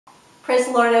Praise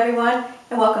the Lord, everyone,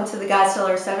 and welcome to the God's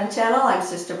Healer 7 channel. I'm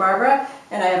Sister Barbara,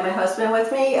 and I have my husband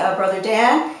with me, Brother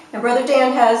Dan. And Brother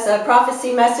Dan has a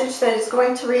prophecy message that he's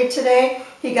going to read today.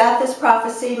 He got this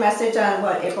prophecy message on,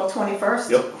 April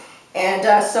 21st? Yep.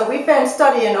 And so we've been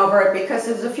studying over it because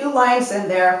there's a few lines in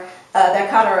there that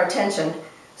caught our attention.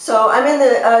 So I'm in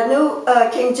the New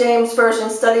King James Version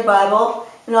Study Bible,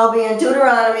 and I'll be in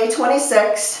Deuteronomy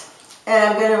 26,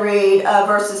 and I'm going to read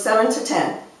verses 7 to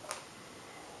 10.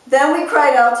 Then we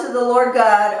cried out to the Lord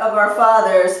God of our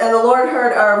fathers, and the Lord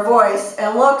heard our voice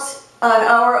and looked on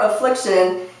our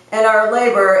affliction and our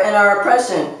labor and our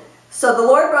oppression. So the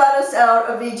Lord brought us out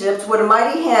of Egypt with a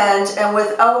mighty hand and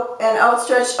with an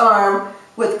outstretched arm,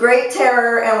 with great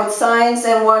terror and with signs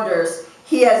and wonders.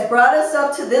 He has brought us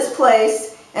up to this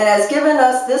place and has given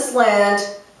us this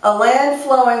land, a land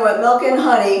flowing with milk and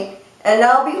honey. And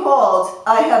now behold,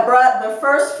 I have brought the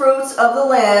first fruits of the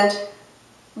land,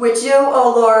 which you,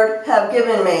 O Lord, have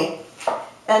given me.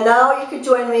 And now you could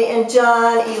join me in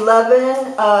John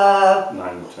 11,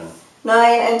 9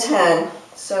 and 10.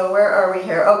 So where are we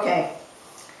here? Okay.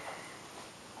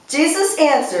 Jesus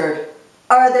answered,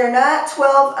 "Are there not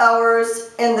 12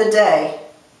 hours in the day?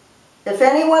 If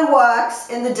anyone walks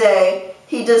in the day,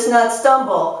 he does not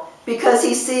stumble, because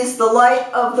he sees the light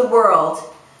of the world.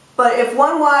 But if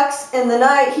one walks in the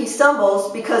night, he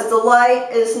stumbles, because the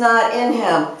light is not in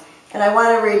him." And I want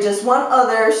to read just one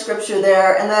other scripture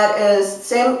there, and that is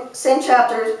same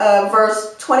chapter,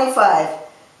 verse 25.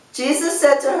 Jesus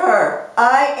said to her,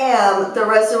 "I am the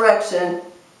resurrection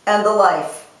and the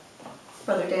life."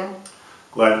 Brother Dan.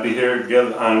 Glad to be here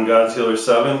again on God's Healer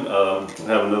 7. I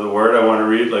have another word I want to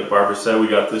read. Like Barbara said, we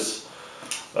got this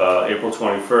April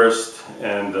 21st,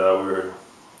 and we were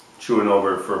chewing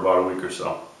over it for about a week or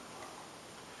so.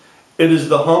 "It is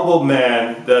the humble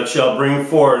man that shall bring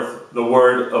forth the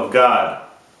word of God.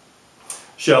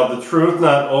 Shall the truth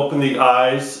not open the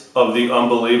eyes of the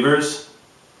unbelievers?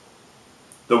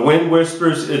 The wind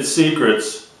whispers its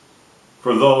secrets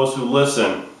for those who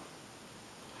listen.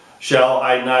 Shall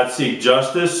I not seek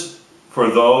justice for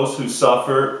those who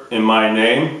suffer in my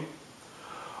name?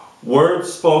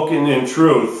 Words spoken in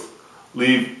truth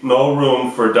leave no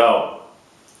room for doubt.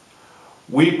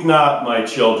 Weep not, my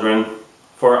children,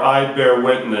 for I bear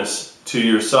witness to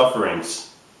your sufferings.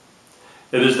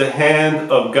 It is the hand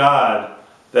of God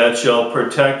that shall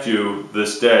protect you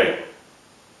this day.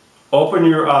 Open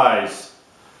your eyes.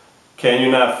 Can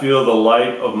you not feel the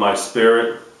light of my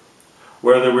spirit?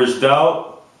 Where there is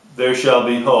doubt, there shall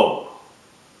be hope.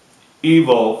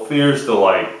 Evil fears the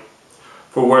light,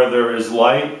 for where there is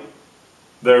light,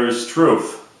 there is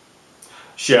truth.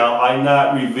 Shall I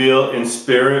not reveal in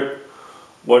spirit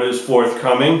what is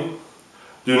forthcoming?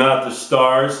 Do not the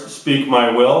stars speak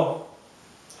my will?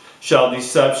 Shall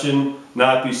deception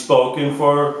not be spoken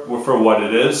for what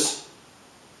it is?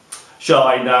 Shall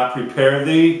I not prepare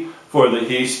thee for the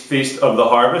feast of the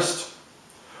harvest?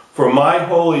 For my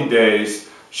holy days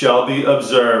shall be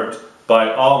observed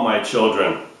by all my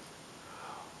children.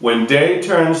 When day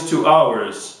turns to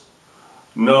hours,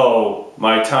 know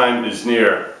my time is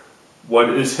near.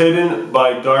 What is hidden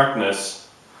by darkness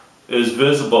is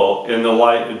visible in the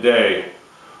light of day,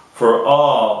 for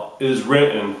all is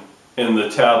written in the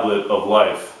tablet of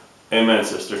life." Amen,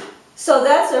 sister. So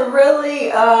that's a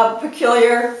really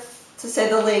peculiar, to say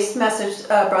the least, message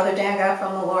Brother Dan got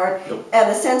from the Lord. Yep. And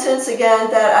the sentence again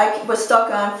that I was stuck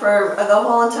on for the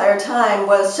whole entire time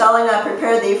was, "Shall I not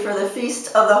prepare thee for the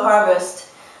feast of the harvest,"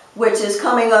 which is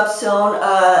coming up soon.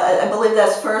 I believe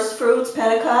that's first fruits,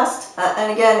 Pentecost.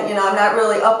 And again, you know, I'm not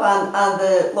really up on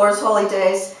the Lord's holy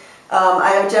days.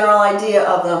 I have a general idea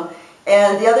of them.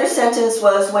 And the other sentence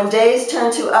was, "When days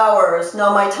turn to hours, know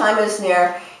my time is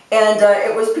near." And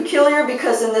it was peculiar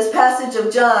because in this passage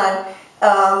of John,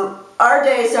 our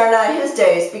days are not his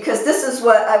days, because this is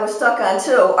what I was stuck on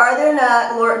too. Are there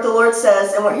not, the Lord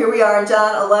says, and here we are in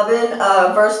John 11,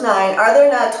 verse 9, "Are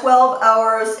there not 12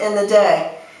 hours in the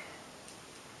day?"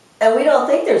 And we don't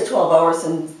think there's 12 hours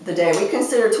in the day. We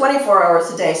consider 24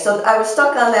 hours a day. So I was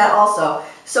stuck on that also.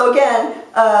 So again,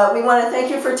 we want to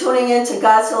thank you for tuning in to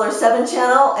God's Healer 7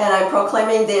 channel, and I'm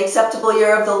proclaiming the acceptable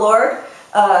year of the Lord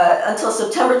until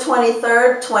September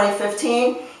 23rd,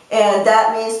 2015. And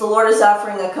that means the Lord is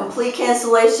offering a complete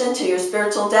cancellation to your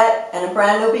spiritual debt and a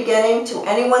brand new beginning to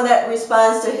anyone that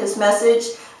responds to his message.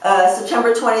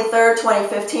 September 23rd,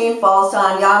 2015 falls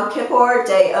on Yom Kippur,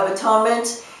 Day of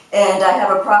Atonement. And I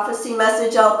have a prophecy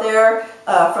message out there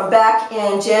from back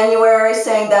in January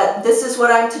saying that this is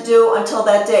what I'm to do until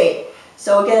that date.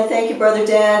 So again, thank you, Brother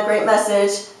Dan. Great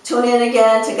message. Tune in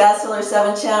again to God's Healer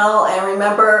 7 channel. And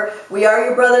remember, we are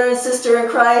your brother and sister in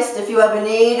Christ. If you have a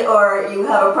need or you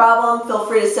have a problem, feel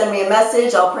free to send me a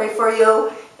message. I'll pray for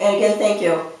you. And again, thank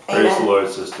you. Amen. Praise the Lord,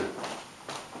 sister.